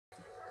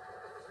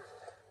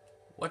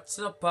What's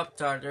up, Pop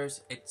Tartars?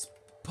 It's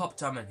Pop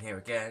Tarman here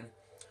again,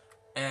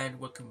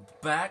 and welcome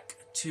back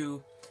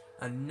to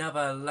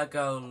another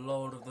Lego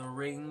Lord of the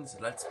Rings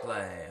Let's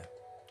Play.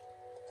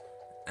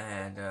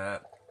 And,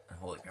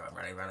 holy cow, I'm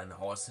running around in the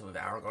horse with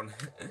Aragorn.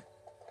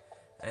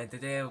 And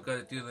today we're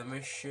going to do the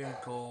mission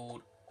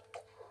called,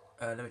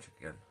 let me check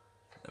again.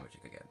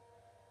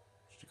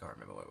 I can't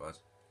remember what it was.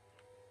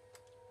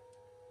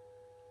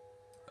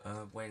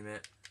 Wait a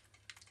minute.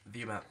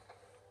 View map.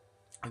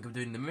 I'm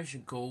doing the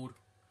mission called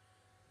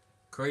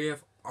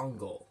Creative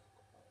Angle,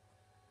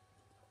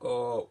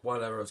 or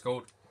whatever it's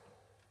called.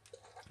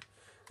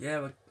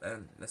 Yeah, but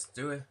let's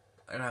do it.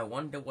 And I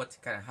wonder what's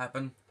gonna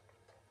happen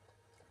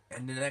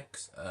in the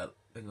next,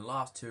 in the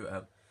last two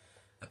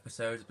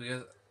episodes,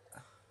 because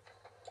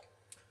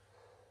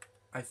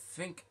I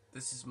think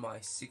this is my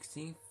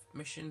 16th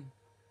mission.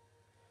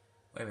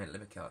 Wait a minute, let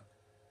me count.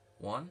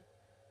 1,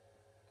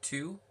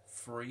 2,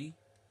 3,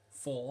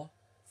 4,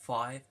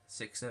 5,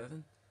 6,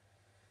 7,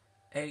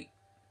 8,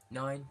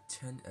 9,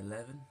 10,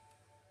 11,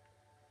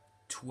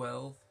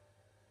 12,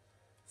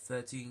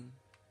 13,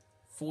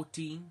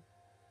 14,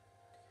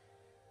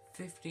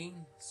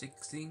 15,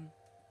 16,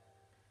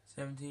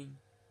 17,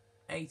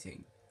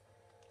 18.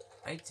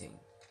 18.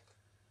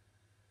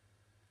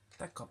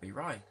 That can't be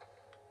right.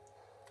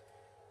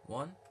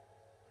 1,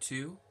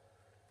 2,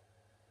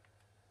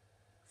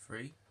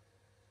 3,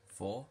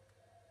 4,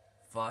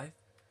 5,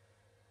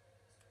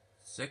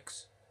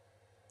 6,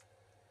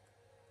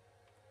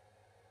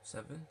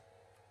 7,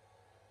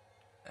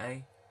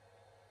 8,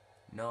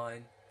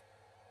 9,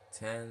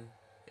 10,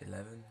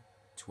 11,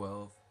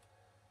 12,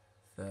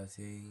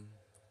 13,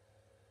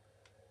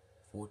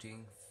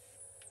 14,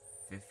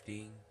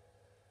 15,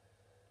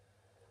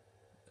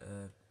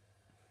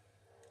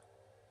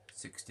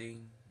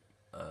 16,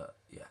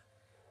 yeah,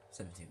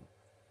 17.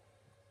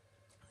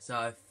 So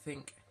I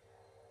think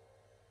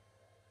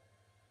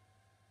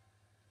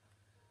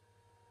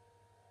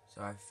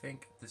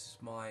this is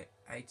my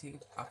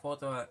 18th. I thought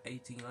there were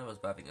 18 levels,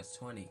 but I think it's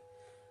 20.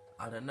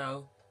 I don't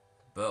know,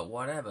 but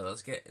whatever.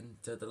 Let's get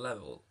into the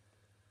level.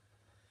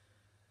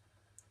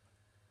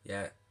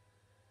 Yeah.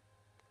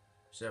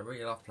 So I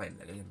really love playing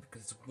Lego games,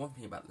 because it's one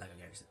thing about Lego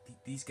games.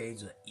 These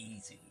games are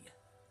easy.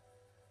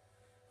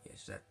 Yeah,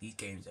 so that these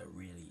games are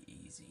really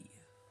easy.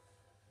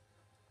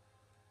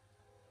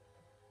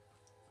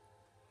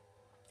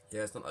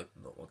 Yeah, it's not like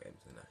normal games,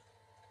 you know.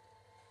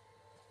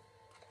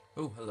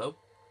 Oh, hello.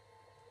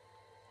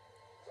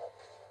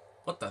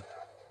 What the?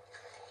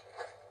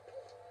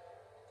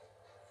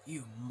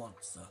 You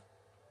monster.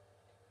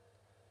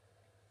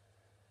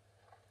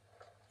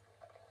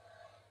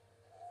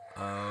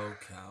 Oh,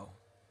 cow.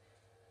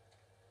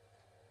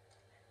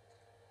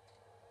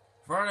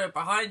 Frodo,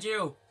 behind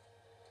you!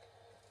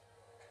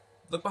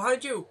 Look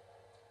behind you!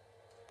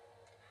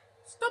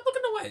 Stop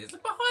looking away, just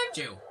look behind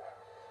you!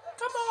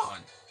 Come on!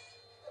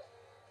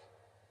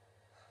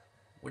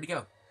 Where'd he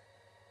go?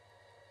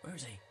 Where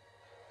is he?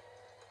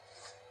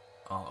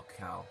 Oh,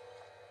 cow.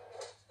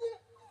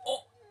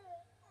 Oh!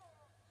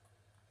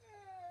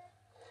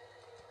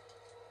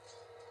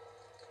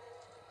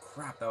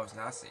 Crap, that was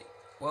nasty.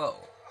 Whoa.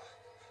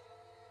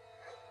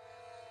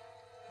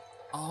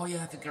 Oh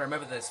yeah, I think I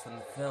remember this from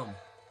the film.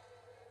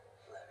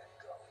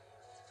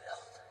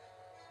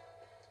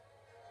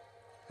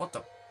 What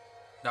the?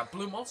 That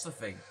blue monster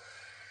thing.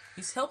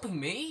 He's helping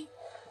me?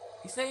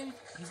 His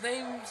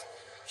name's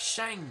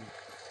Shang.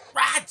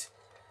 Rat!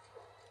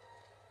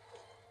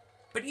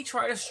 But he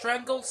tried to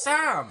strangle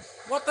Sam.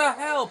 What the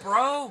hell,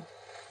 bro?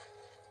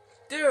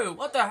 Dude,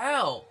 what the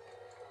hell?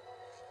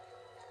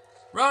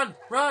 Run,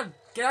 run,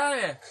 get out of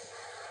here.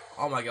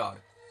 Oh my god.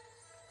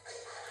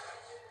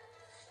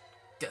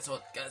 Get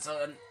on,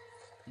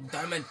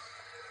 Diamond.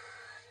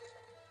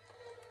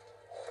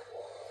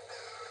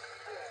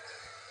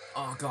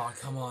 Oh god,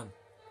 come on.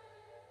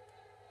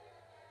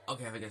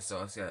 Okay, I guess so,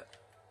 let's get it.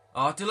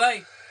 Oh, too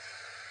late.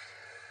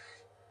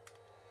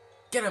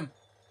 Get him.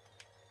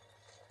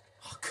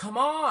 Oh, come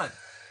on.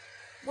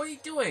 What are you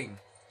doing?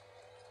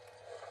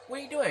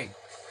 What are you doing?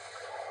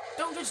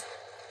 Don't just...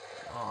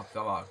 Oh,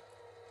 come on.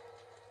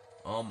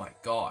 Oh my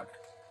god.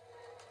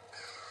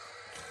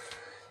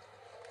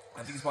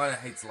 I think Spider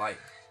hates light.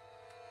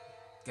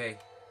 Okay.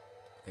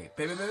 Okay.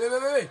 Baby.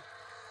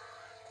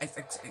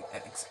 X.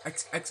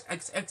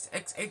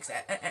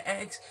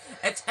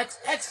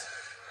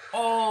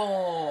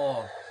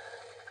 Oh!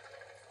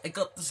 It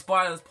got the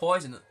spider's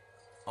poison.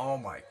 Oh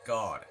my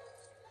god.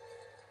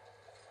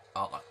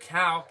 Oh, a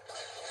cow.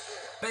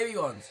 Baby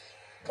ones.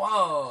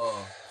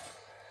 Whoa.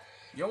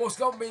 You almost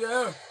got me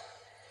there.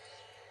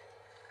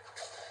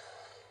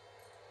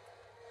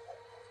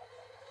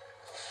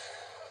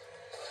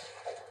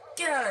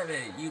 Get out of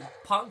here, you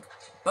punk.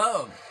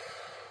 Boom.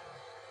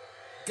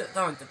 Get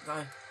down.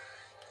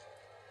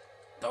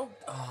 Don't.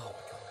 Oh my god.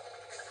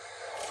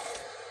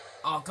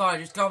 Oh god,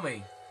 just got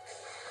me.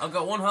 I've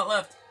got one heart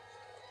left.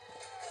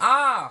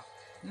 Ah!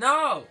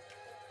 No!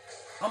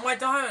 Oh, my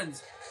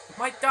diamonds!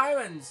 My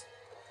diamonds!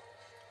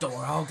 Don't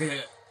worry, I'll get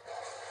it.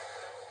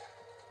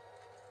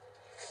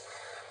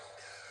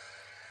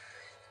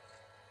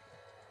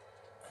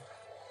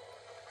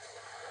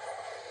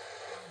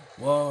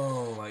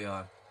 Whoa, my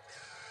god.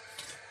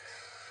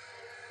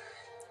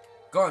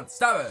 Go on,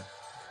 stab it.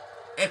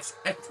 X,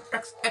 X,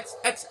 X, X,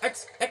 X,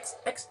 X, X,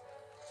 X,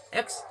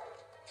 X.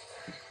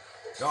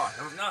 God,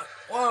 I'm not.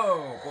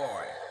 Whoa,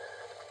 boy.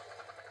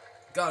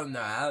 Got him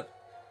now.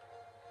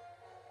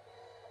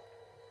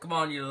 Come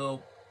on, you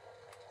little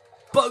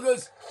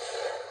buggers.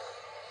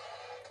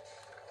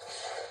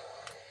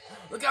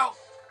 Look out.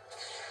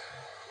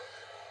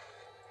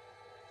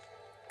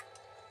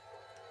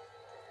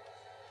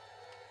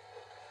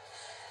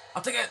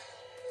 I'll take it.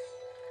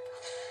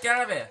 Get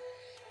out of here.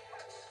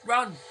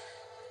 Run.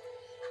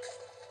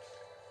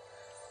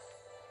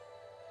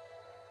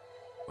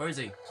 Where is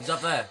he? He's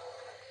up there.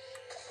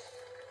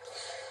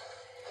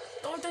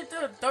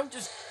 Don't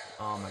just...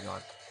 Oh my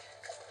god.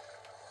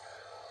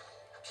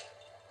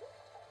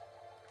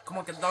 Come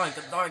on, get the nine,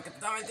 get the nine, get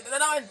the nine, get the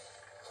nine!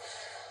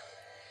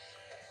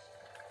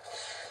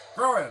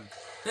 Throw him.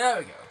 There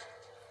we go.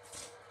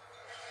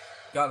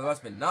 God, that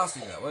must have been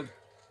nasty, that would.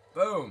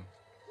 Boom.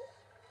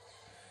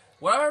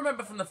 What I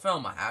remember from the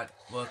film I had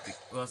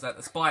was that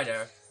the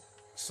spider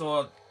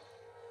caught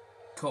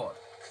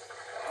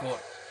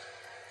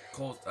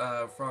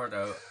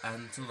Frodo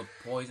and sort of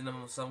poisoned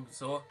him of some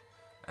sort.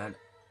 And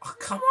oh,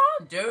 come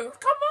on, dude,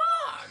 come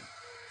on!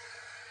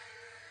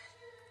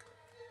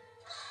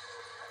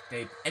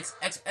 Okay, X.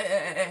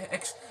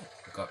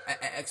 God,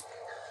 X.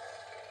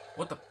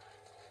 What the?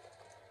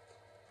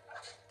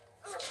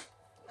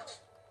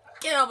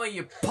 Get over,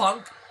 you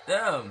punk!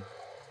 Damn.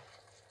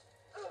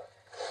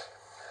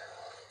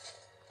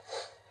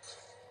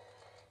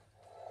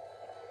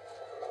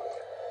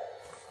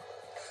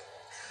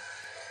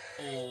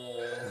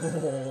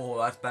 Oh,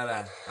 that's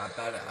better. That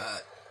better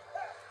hurt.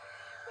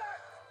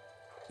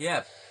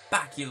 Yeah,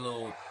 back you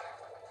little...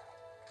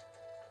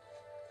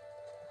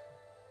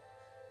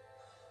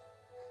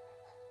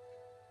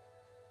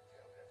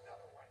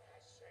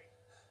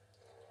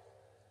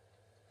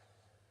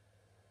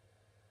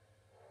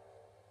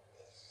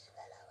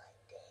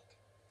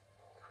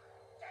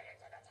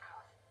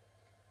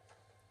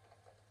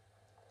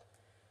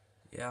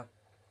 Yeah.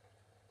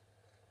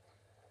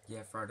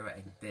 Yeah, Frodo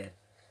ain't dead.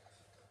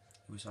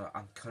 He was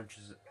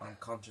unconscious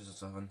or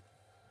something.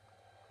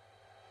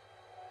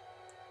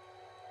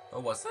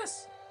 Oh, what's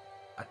this?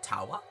 A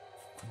tower?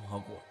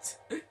 Hogwarts.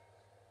 Hands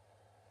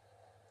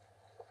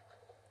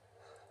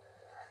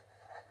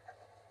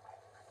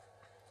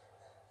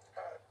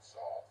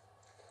off.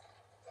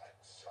 That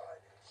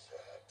shiny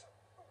shirt.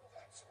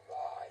 That's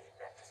mine.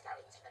 Let's go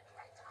into the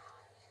Great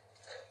Hall.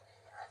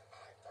 I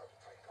don't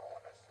take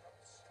orders from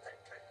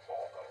stinking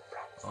mortal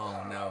rats.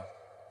 Oh no.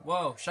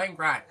 Whoa, shine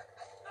bright.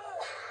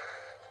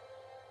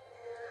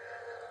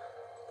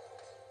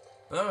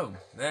 Boom.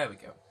 There we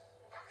go.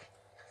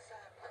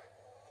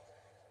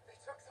 They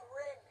took the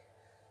ring.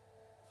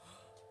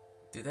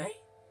 Did they?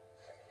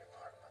 You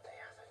pardon, but they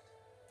haven't.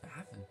 I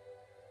haven't.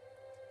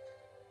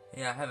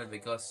 Yeah, I haven't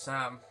because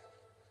Sam...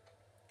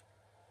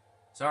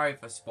 Sorry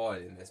for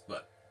spoiling this,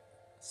 but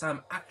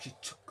Sam actually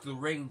took the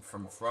ring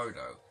from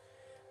Frodo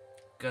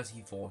because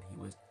he thought he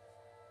was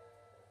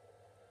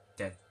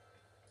dead.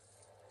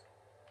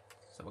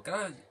 So what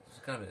kind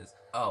of is?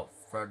 Oh,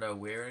 Frodo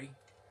weary.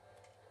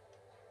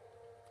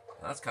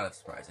 That's kind of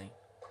surprising.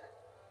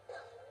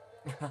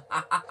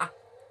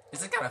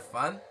 Is it kind of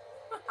fun?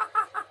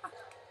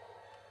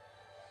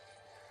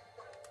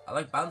 I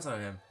like bouncing on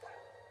him.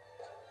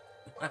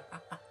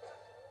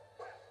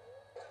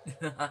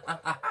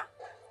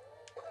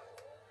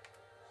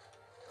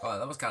 Oh,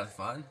 that was kind of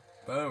fun.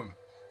 Boom.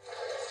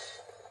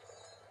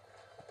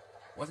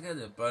 What's it gonna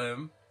do?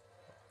 Boom.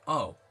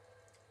 Oh.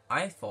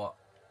 I thought...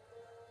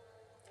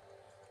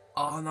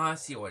 Oh, no, I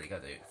see what you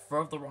gotta do.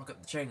 Throw the rock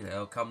at the chain and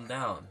it'll come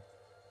down.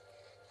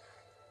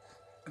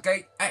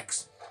 Okay,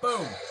 X.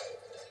 Boom.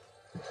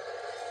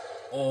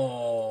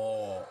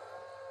 Oh.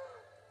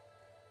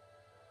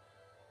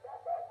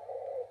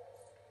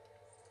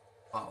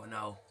 Oh,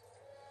 no.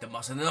 They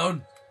must have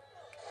known.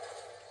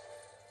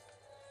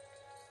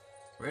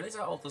 Really? Is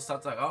that all the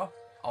studs I got?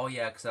 Oh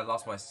yeah, because I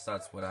lost my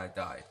studs when I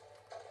died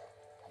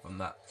from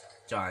that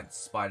giant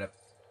spider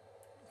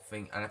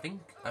thing, and I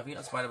think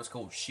that spider was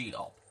called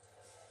Shelob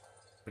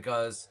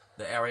because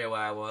the area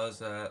where I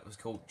was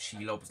called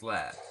Shelob's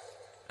Lair,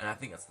 and I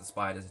think that's the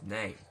spider's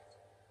name.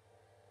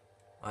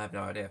 I have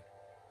no idea.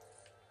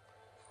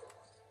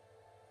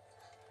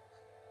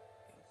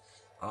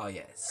 Oh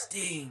yeah,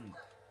 Sting,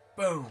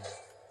 boom.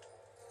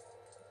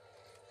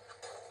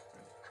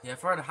 Yeah,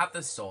 Frodo had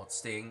this sword,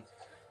 Sting,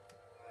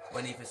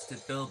 when he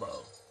visited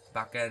Bilbo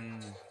back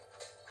in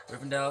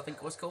Rivendell, I think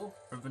it was called.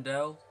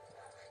 Rivendell?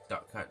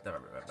 Don't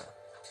remember.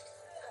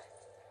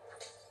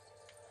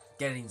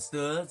 Getting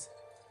studs?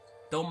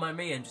 Don't mind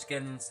me, I'm just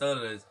getting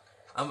studded.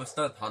 I'm a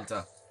stud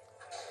hunter.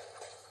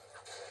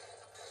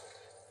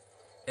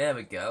 There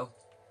we go.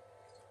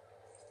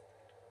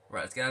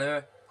 Right, let's get out of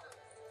here.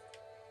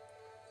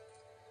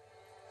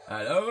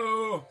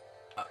 Hello?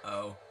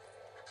 Uh-oh.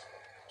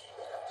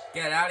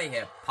 Get out of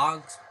here,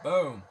 punks.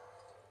 Boom.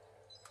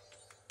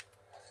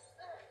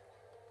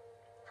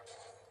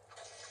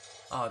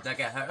 Oh, did I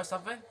get hurt or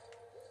something?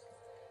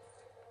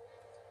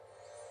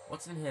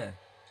 What's in here?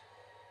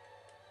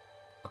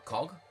 A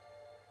cog?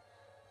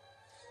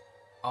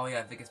 Oh yeah,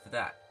 I think it's for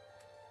that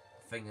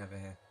thing over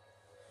here.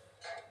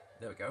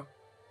 There we go.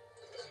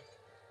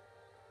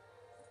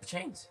 The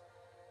chains.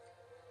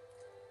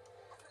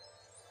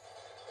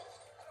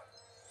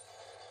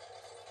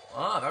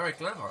 Ah, very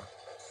clever.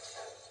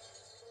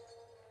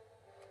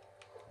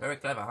 Very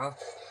clever, huh?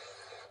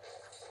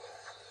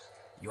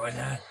 You in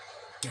there?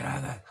 Get out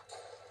of there.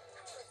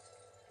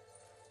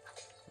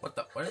 What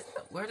the?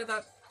 Where did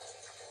that?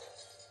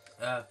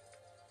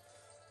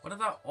 What did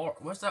that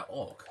orc? Where's that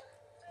orc?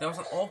 There was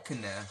an orc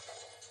in there.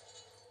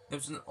 There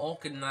was an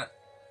orc in that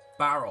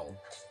barrel.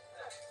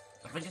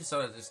 I think it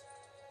sort of just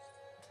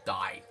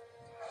died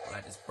when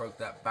I just broke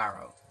that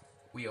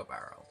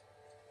wheelbarrow.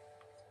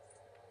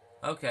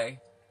 Okay,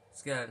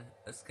 let's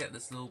get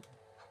this little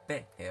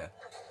bit here.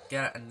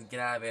 Get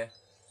out of here.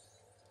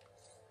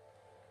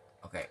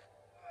 Okay.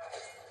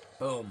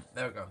 Boom.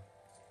 There we go.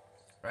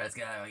 Right, let's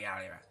get out of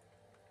here.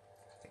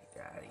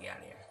 Get out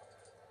of here.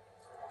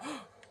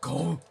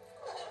 Gold!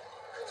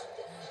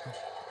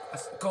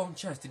 That's a golden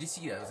chest. Did you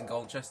see that? There's a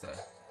golden chest there.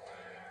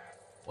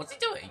 What's he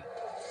doing?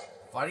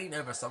 Fighting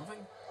over something?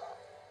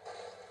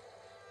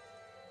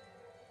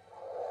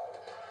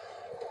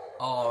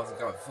 Oh,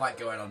 there's a fight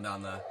going on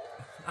down there.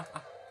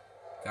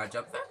 Can I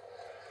jump there?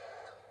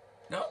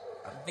 No,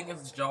 I think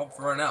it's a job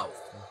for an elf.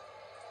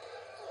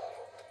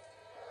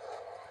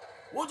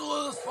 What's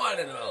all this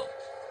fighting about?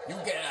 You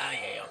get out of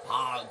here, you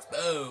hogs!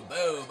 Boom,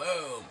 boom,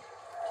 boom!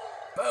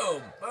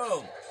 Boom,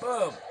 boom,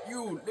 boom!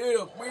 You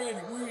little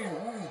wee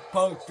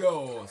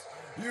punkos!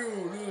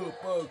 You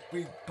little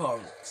big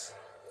punks!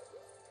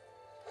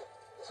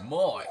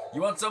 More?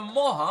 You want some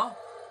more, huh?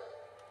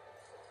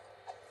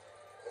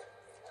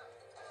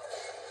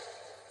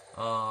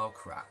 Oh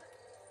crap!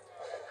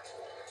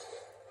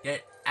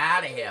 Get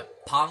out of here,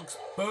 punks!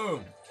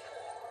 Boom!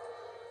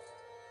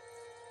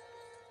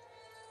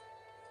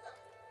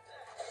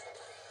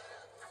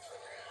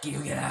 You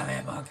get out of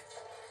here, punk!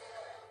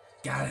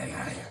 Get out of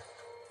here!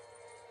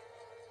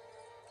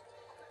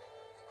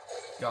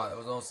 God, that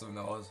was awesome,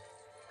 that was.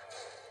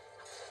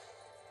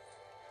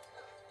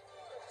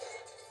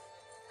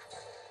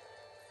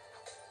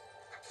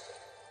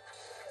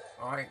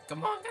 Alright,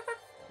 come on, get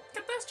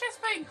those chest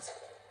things!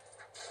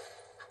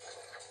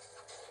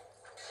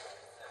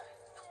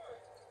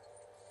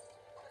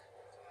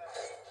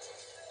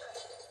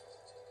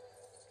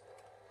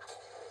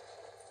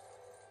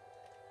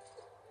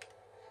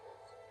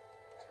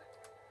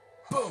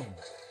 Boom!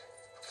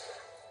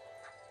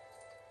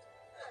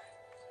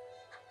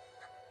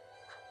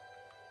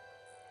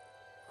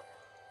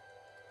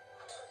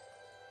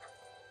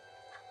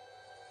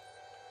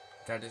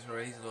 Can I just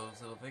raise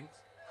those little things?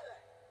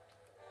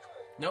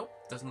 Nope,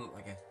 doesn't look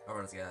like it.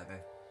 Alright, let's get out of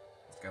here.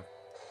 Let's go.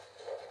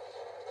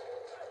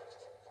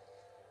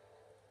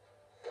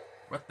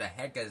 What the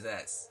heck is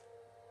this?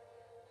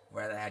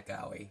 Where the heck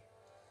are we?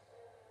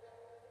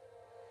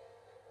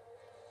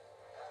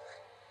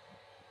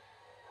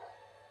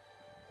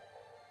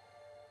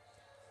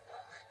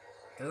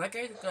 Is that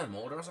guy got a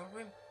mold or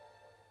something?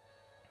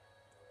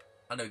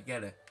 I don't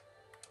get it.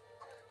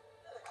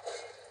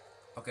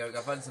 Okay, we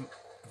gotta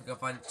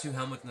find 2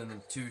 helmets and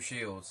then 2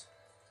 shields.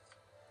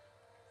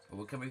 But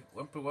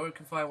where we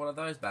can find one of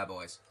those bad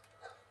boys?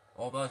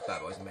 All those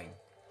bad boys, I mean.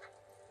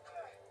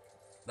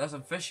 There's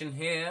some fish in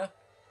here.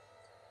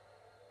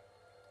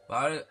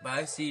 But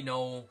I see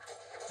no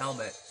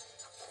helmet.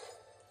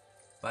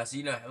 But I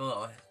see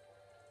no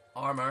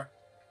armor.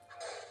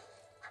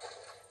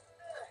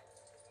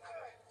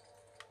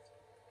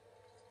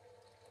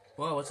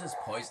 Whoa, what's this?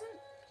 Poison?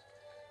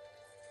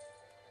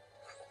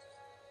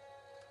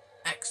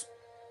 X.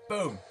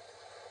 Boom.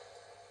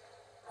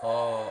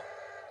 Oh.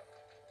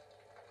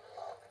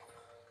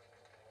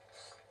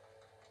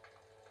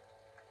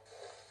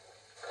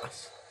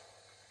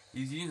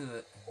 He's using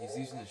the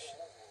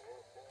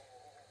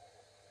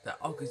that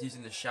Ogre's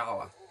using the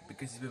shower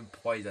because he's been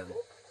poisoned.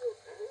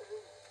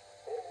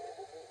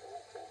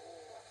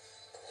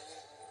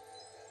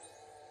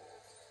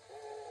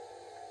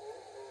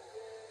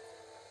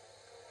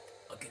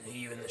 I can hear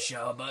you in the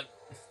shower, bud.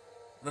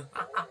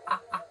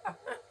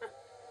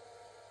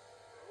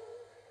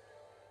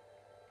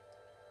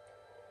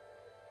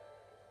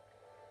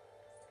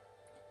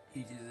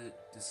 You just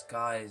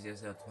disguise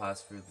yourself to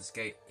pass through this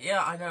gate.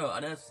 Yeah, I know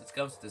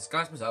to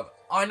disguise myself.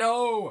 I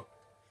know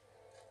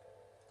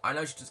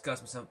I should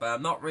disguise myself, but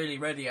I'm not really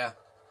ready yet.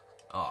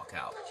 Oh,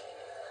 cow.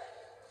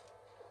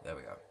 There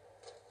we go.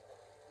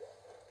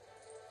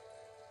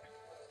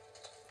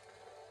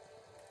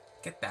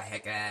 Get the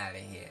heck out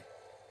of here,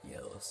 you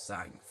little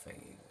sang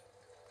thing.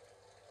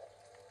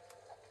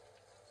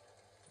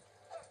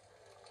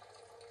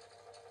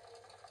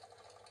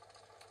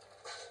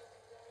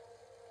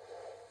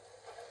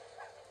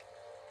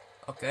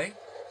 Okay.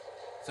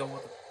 So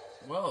what?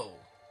 Whoa.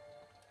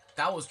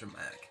 That was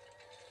dramatic.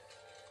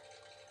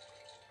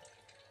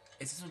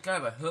 Is this some kind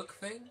of a hook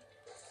thing?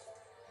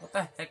 What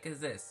the heck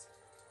is this?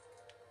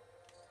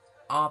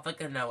 Oh, I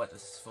think I know what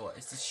this is for.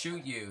 It's to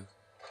shoot you.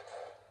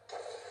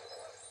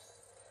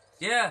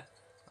 Yeah,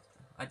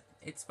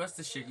 it's supposed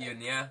to shoot you in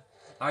the air.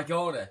 I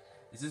got it.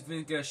 Is this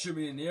thing gonna shoot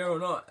me in the air or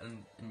not?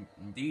 And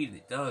indeed,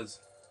 it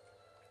does.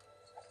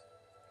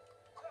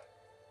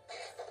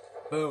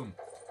 Boom.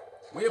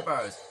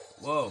 Wheelbarrows.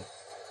 Whoa.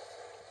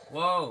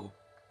 Whoa.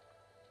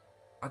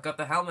 I got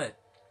the helmet.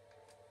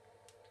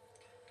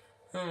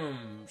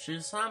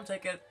 Should Sam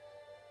take it?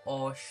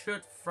 Or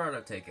should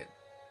Frodo take it?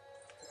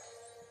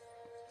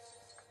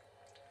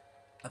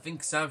 I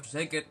think Sam should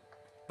take it.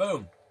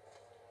 Boom.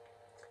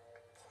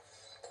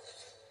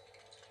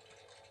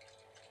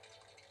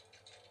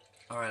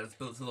 Alright, let's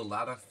build this little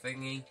ladder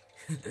thingy.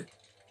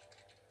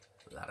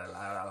 Ladder.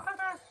 Ladder.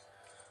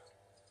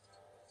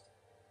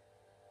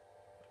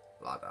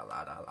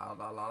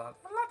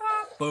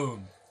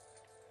 Boom.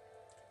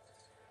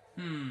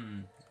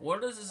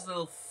 What is this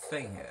little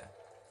thing here?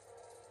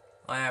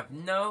 I have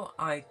no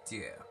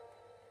idea.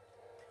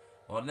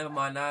 Well, never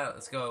mind now.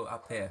 Let's go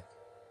up here.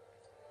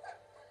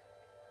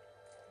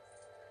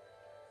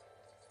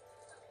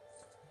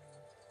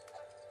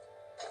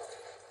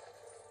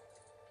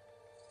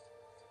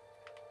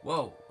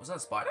 Whoa, was that a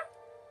spider?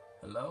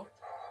 Hello?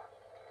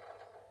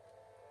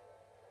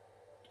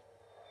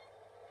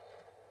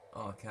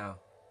 Oh, cow.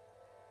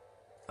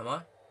 Am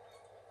I?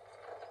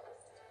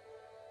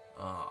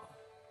 Oh.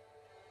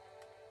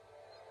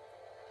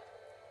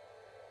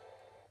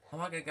 How am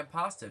I gonna get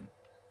past him?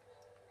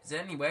 Is there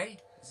any way?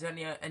 Is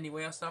there any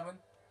way of stopping?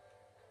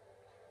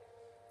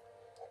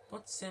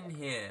 What's in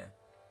here?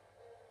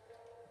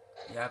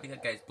 Yeah, I think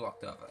that gate's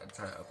blocked up. I'm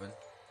trying to open.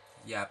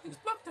 Yeah, I think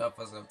it's blocked up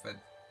or something.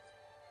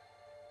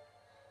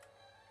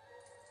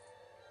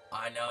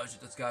 I know, I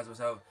should disguise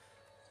myself.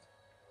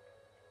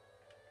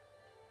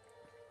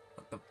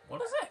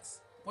 What is this?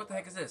 What the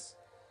heck is this?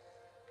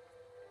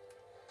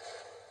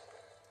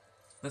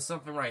 There's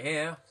something right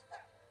here.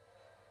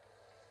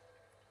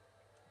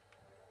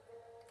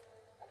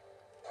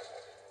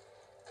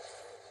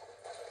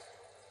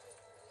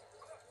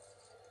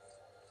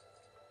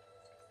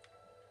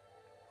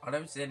 I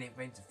don't see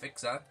anything to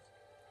fix that.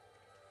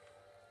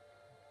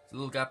 There's a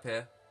little gap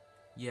here.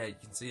 Yeah, you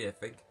can see it, I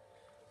think.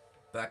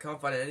 But I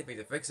can't find anything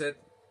to fix it.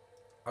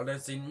 I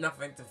don't see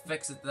nothing to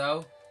fix it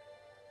though.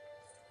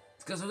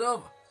 It's because it's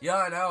over. Yeah,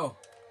 I know.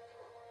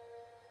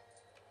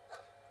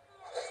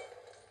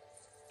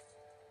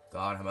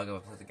 God, how am I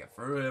going to get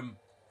through him?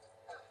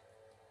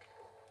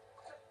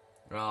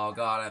 Oh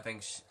God, I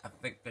think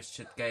I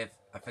should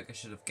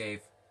have gave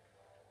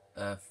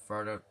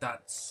Frodo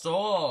that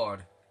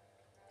sword.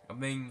 I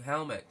mean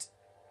helmet.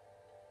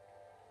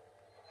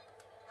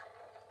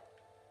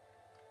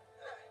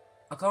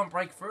 I can't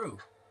break through.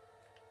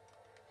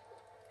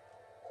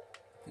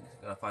 I think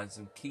I gotta find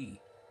some key.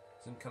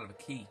 Some kind of a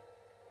key.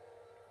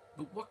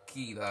 But what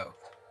key though?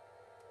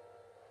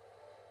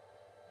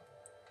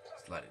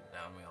 Slide it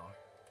down we are.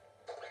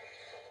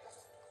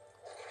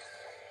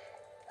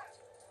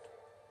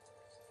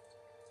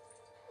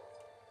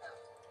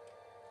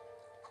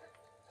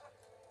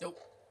 Nope.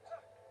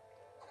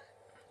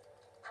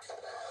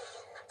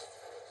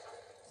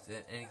 Is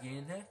there any key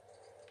in here?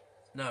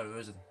 No, there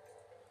isn't.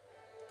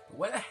 But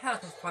where the hell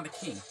can I find a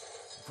key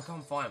if I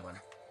can't find one?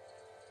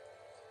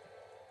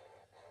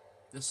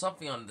 There's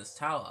something on this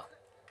tower.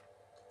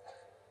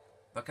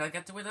 But can I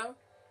get to it though?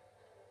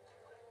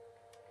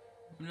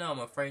 No, I'm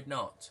afraid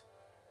not.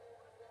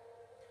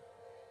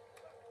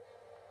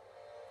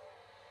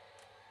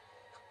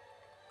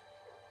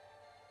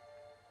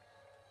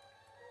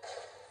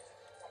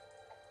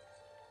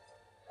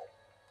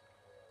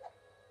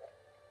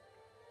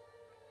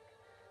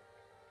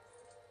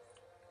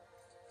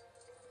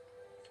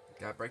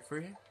 Can I break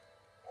through here?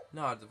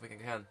 No, I don't think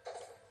I can.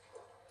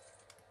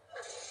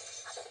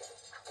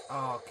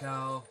 Oh,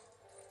 cow.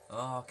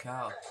 Oh,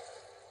 cow.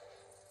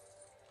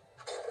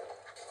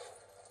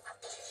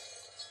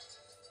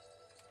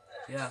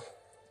 Yeah.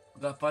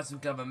 We gotta find some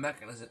kind of a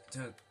mechanism to...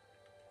 Can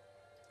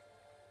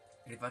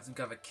you find some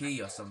kind of a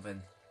key or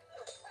something?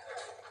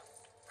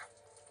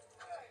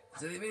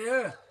 Is there anything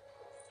here?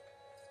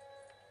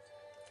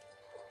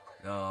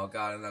 No,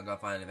 God, I'm not gonna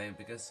find anything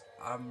because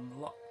I'm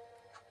locked.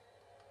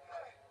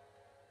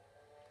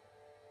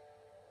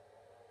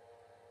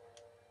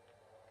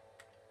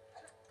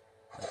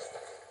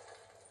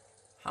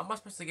 How am I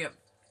supposed to get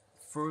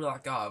through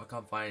that guy if I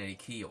can't find any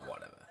key or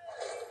whatever?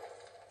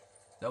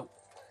 Nope.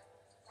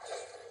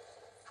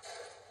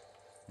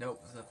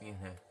 Nope, there's nothing in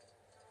here.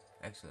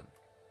 Excellent.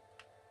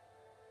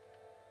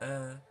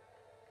 I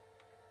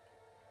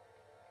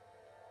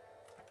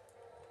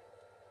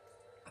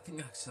think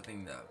that's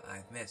something that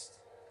I've missed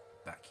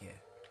back here.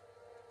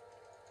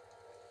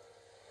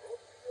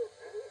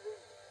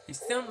 He's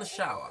still in the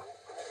shower.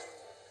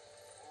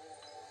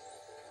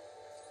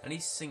 And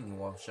he's singing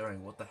while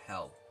showing what the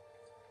hell.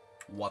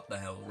 What the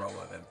hell is wrong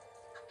with him?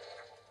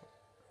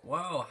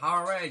 Whoa,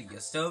 alright,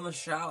 you're still in the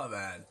shower,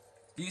 man.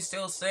 Do you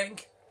still sing?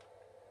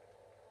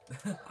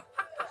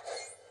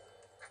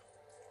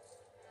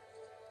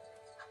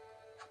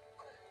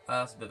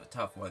 That's a bit of a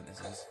tough one,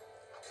 this is.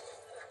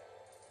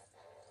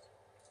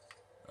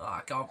 Oh,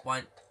 I can't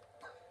find...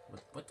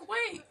 But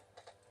wait!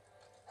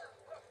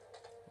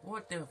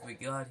 What have we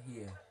got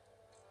here?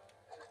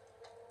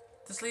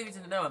 Just leave me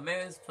to know.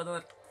 Maybe it's for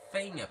the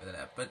thing over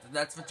there, but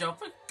that's the job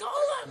for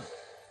Golem!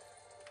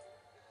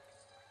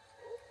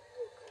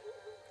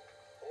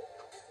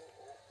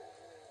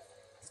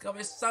 There's gotta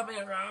be something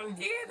around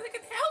here that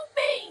can help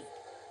me!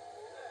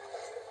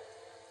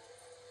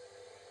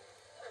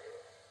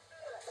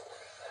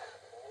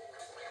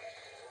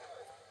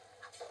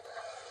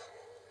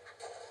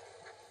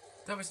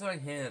 There's gotta be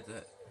something here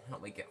to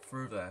help me get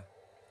through there.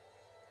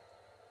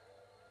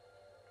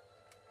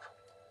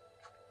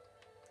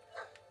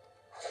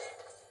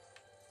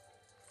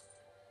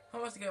 How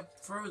am I supposed to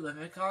get through them?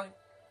 I can't.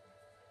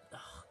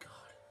 Oh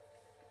god.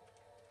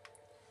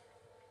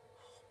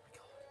 Oh my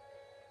god.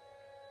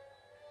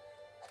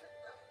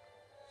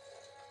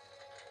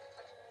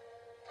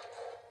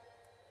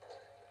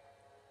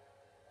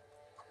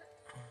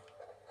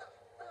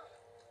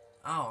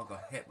 Oh, I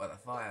got hit by the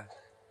fire.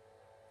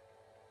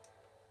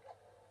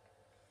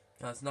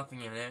 No, there's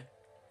nothing in there.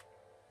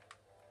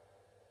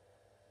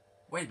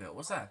 Wait a minute,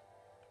 what's that?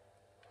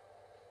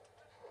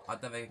 I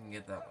don't think I can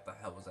get that. What the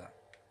hell was that?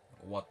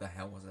 What the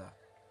hell was that?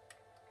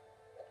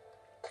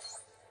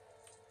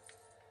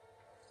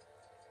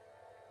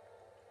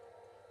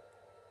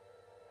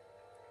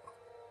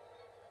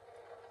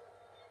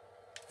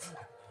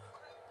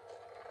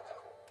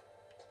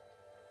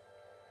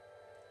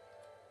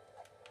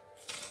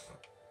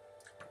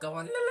 Go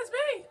on, it's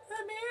me!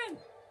 Let me in!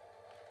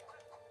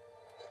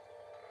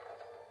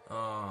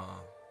 Oh.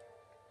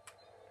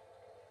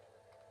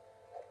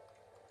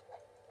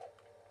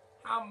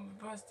 I'm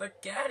supposed to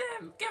get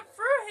him! Get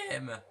through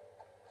him!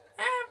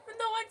 I have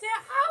no idea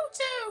how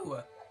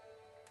to!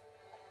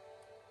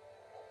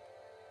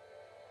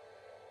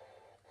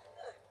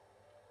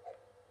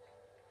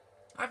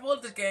 I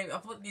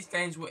thought these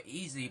games were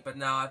easy, but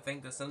now I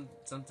think they're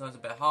sometimes a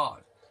bit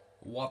hard.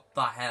 What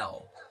the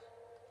hell?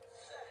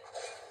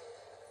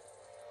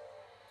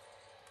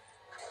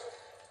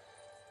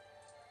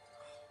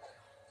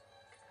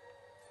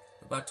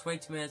 About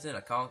 20 minutes in,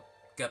 I can't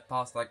get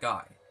past that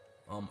guy.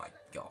 Oh my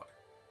god.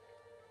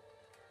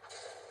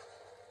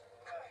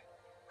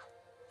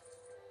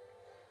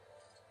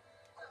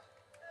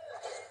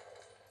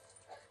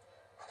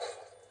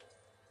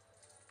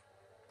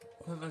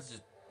 What if I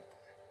just...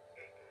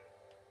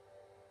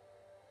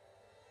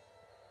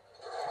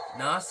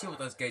 Now I see what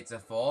those gates are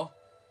for.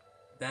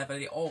 They're for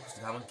the orcs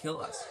to come and kill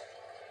us.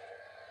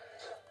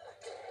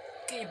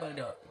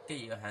 Get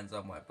your hands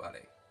on my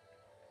buddy.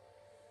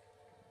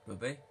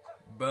 Buddy?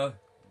 Buddy.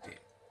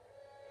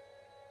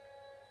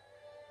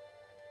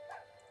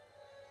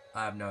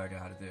 I have no idea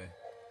how to do it.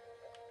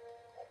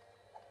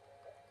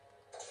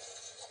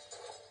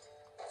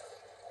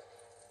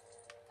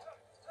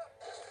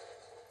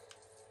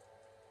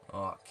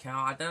 Oh,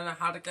 I don't know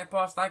how to get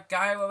past that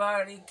guy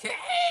without any key!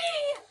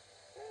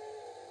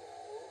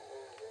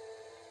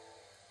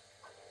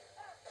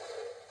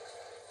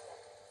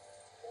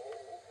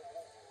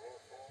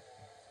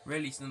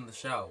 Releasing in the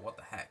show, what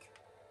the heck?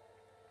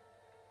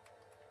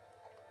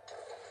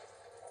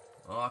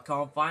 Oh, I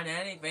can't find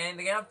anything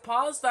to get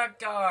past that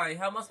guy!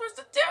 How am I supposed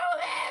to do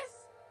this?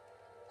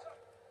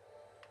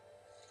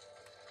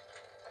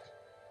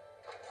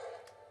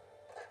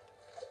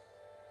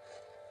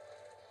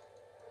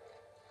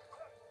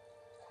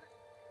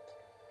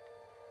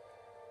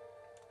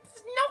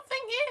 There's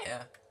nothing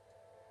here!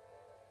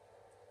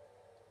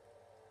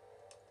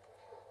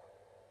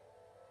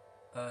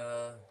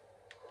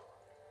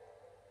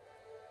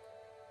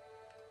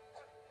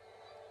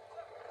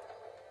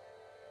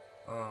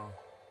 Oh.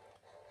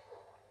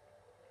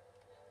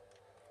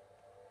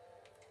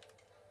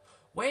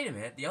 Wait a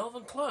minute, the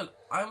elven cloak.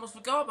 I almost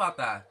forgot about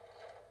that.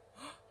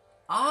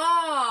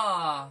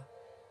 Ah!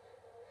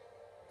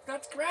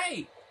 That's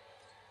great!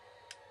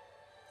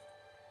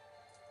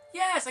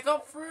 Yes, I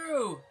got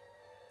through!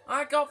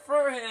 I got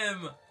through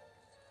him!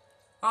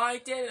 I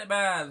did it,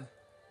 man!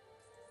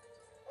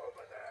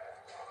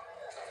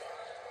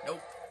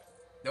 Nope.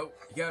 Nope.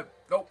 Yeah.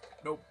 Nope.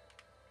 Nope.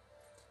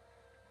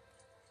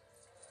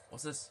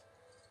 What's this?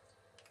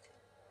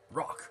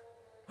 Rock.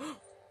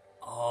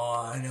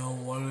 Oh, I know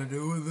what to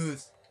do with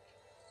this.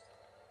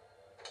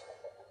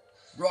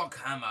 Rock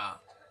hammer.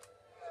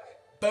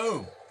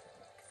 Boom.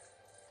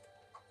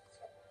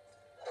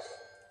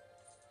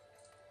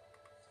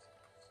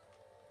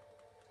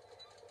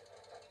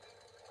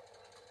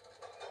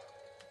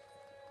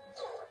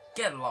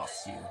 Get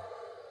lost, you.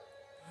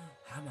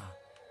 Hammer.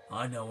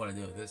 I know what to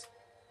do with this.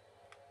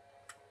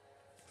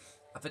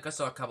 I think I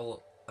saw a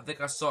couple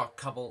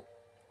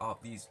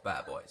of these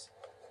bad boys.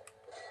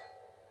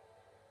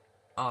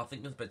 Oh, I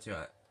think there's a bit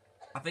to it.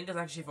 I think it's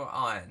actually for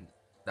iron,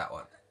 that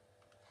one.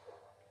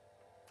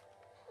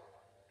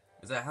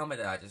 Is that a helmet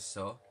that I just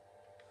saw?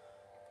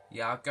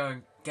 Yeah, I'll go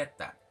and get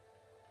that.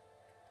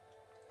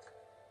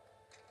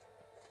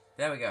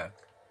 There we go.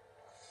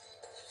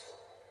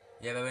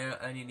 Yeah, but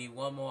we only need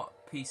one more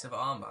piece of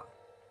armor.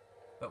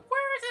 But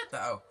where is it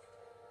though?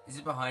 Is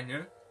it behind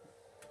here?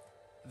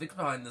 I think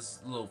behind this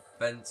little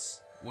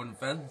fence, wooden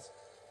fence,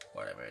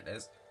 whatever it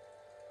is.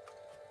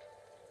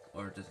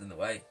 or just in the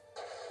way.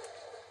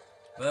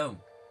 Boom.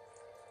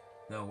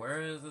 Now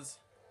where is this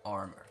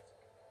armor?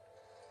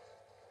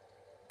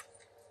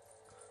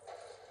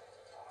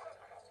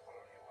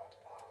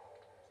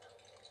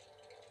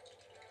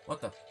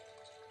 What the?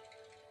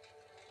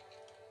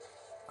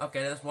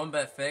 Okay, that's one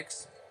bit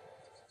fixed.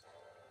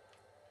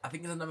 I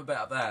think there's another bit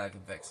up there I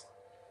can fix.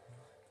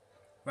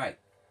 Right.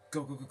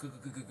 Go, go, go, go,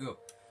 go, go, go, go.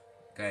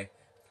 Okay.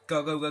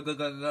 Go, go, go, go,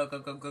 go, go, go,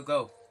 go, go,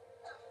 go.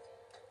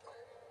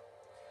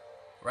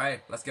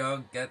 Right, let's go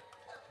and get...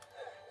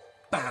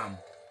 Bam!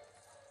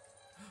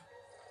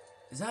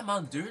 Is that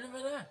Mount Doom over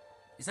there?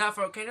 Is that a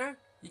volcano?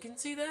 You can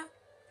see there?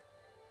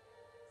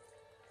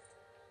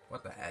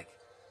 What the heck?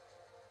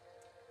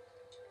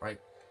 Right.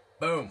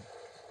 Boom!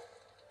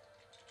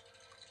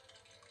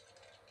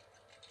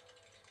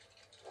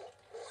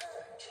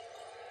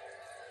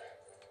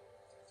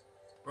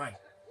 Right.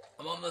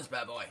 I'm on this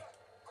bad boy.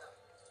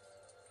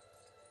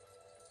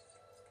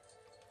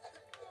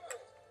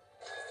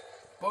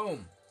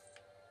 Boom!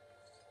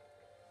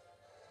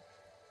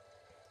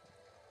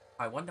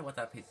 I wonder what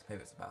that piece of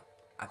paper is about.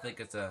 I think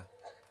it's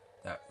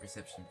that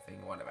reception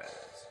thing, whatever it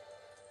is.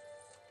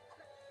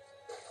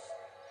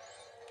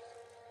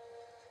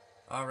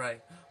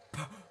 Alright.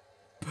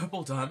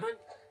 Purple diamond?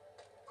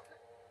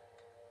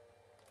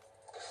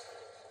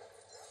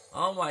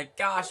 Oh my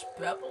gosh,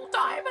 purple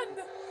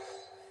diamond!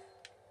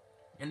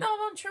 And now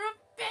I'm on your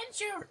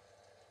adventure!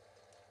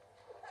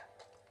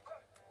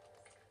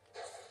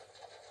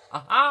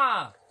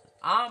 Aha!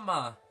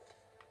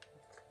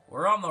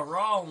 We're on the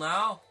roll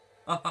now.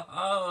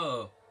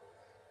 Oh.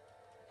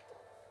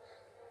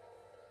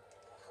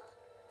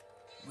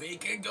 We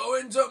can go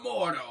into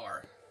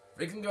Mordor.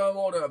 We can go to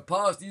Mordor and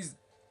past these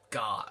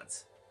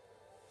gods.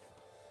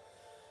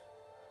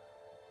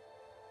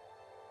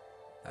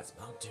 That's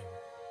Mount Doom.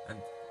 And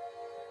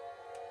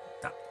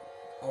that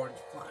orange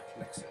flash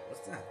next to it.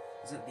 What's that?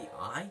 Is it the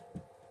eye?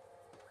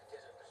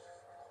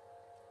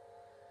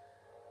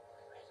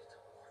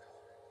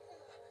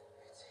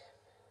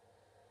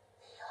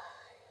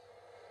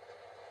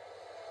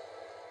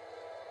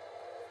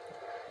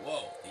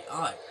 Whoa, the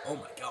eye. Oh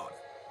my god.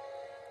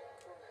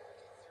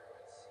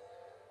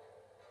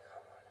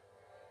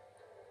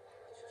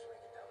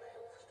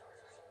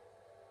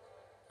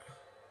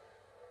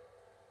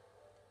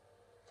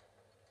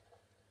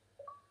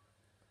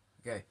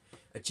 Okay,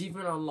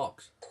 achievement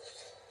unlocked.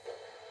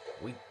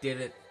 We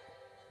did it.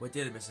 We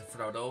did it, Mr.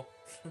 Frodo.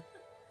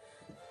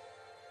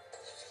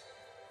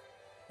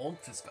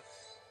 Orc disguise.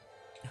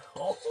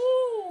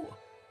 Oh!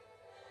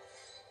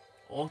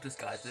 Orc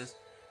disguises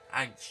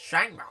and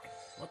Shanghai.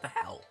 What the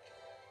hell?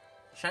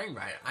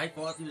 Shanghai. I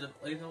thought he was a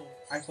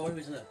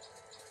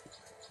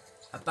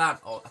bad.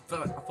 Oh, I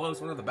thought it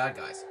was one of the bad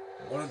guys.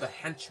 One of the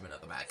henchmen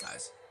of the bad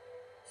guys.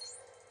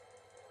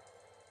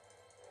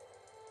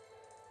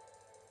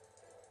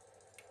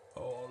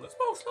 Oh, let's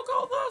both look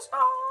at the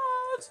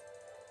stars!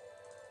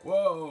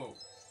 Whoa!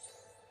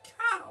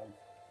 Cow!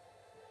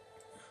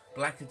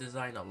 Blanket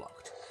design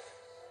unlocked.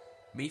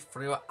 Meet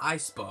through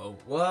ice bow.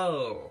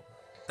 Whoa!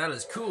 That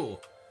is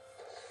cool.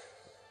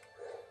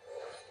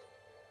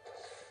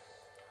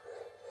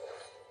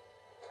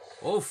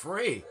 Oh,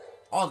 free!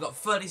 Oh, I got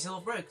 30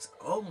 silver bricks.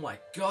 Oh my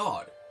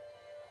god!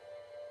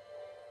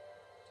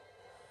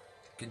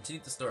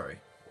 Continue the story.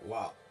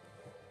 Wow.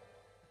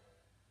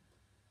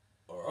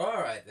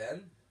 Alright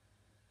then.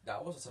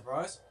 That was a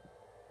surprise.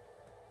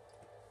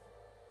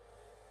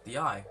 The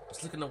eye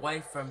was looking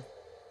away from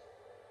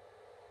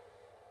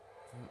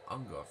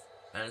Ungolf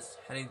and it's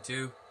heading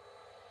to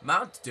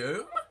Mount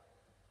Doom?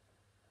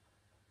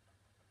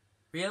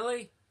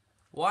 Really?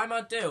 Why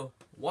Mount Doom?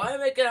 Why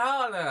make it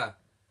harder?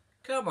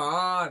 Come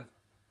on!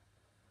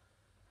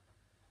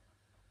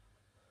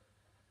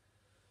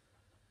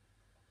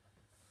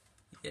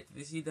 Yeah,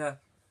 you see the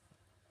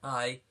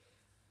eye?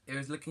 It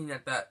was looking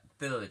at that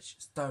village,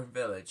 stone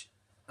village,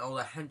 and all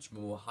the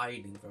henchmen were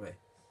hiding from it.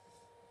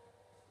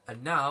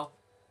 And now,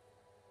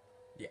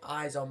 the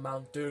eye's on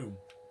Mount Doom.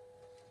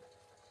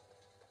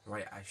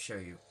 Right, I'll show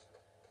you.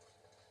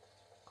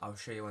 I'll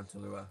show you one to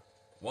Lua.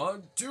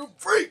 1, 2,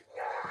 3!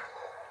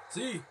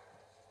 See?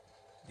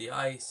 The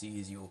eye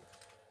sees you.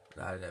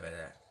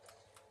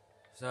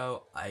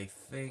 So, I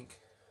think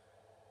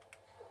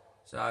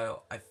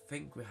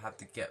we have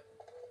to get...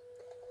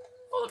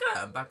 Oh, look at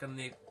that, I'm back on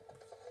the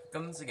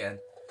guns again.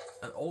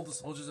 And all the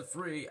soldiers are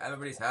free,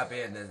 everybody's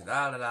happy, and there's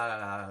la la la la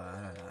la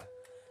la la.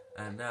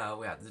 And now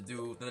we have to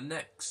do the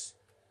next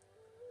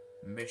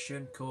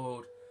mission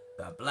called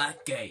the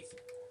Black Gate.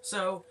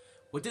 So,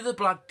 we'll do the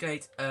Black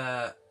Gate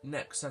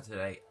next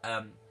Saturday,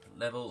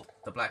 level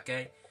the Black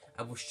Gate,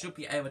 and we should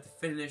be able to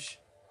finish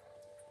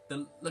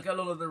the Look at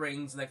Lord of the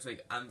Rings next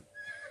week. I'm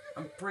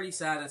pretty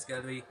sad it's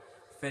going to be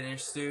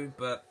finished soon,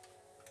 but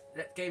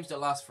that games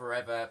don't last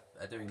forever,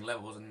 doing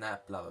levels and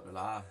that, blah blah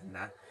blah, and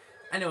that.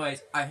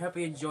 Anyways, I hope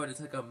you enjoyed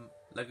the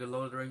Lego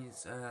Lord of the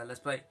Rings Let's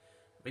Play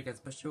Weekend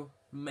Special.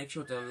 Make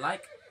sure to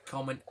like,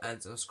 comment,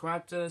 and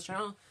subscribe to the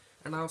channel,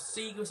 and I'll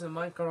see you guys in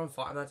Minecraft on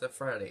Five Nights at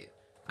Freddy's.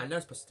 I know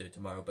I'm supposed to do it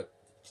tomorrow, but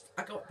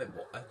I got a bit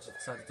more. I just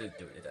decided to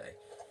do it today.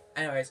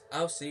 Anyways,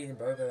 I'll see you in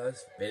both of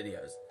those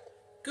videos.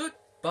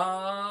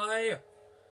 Goodbye!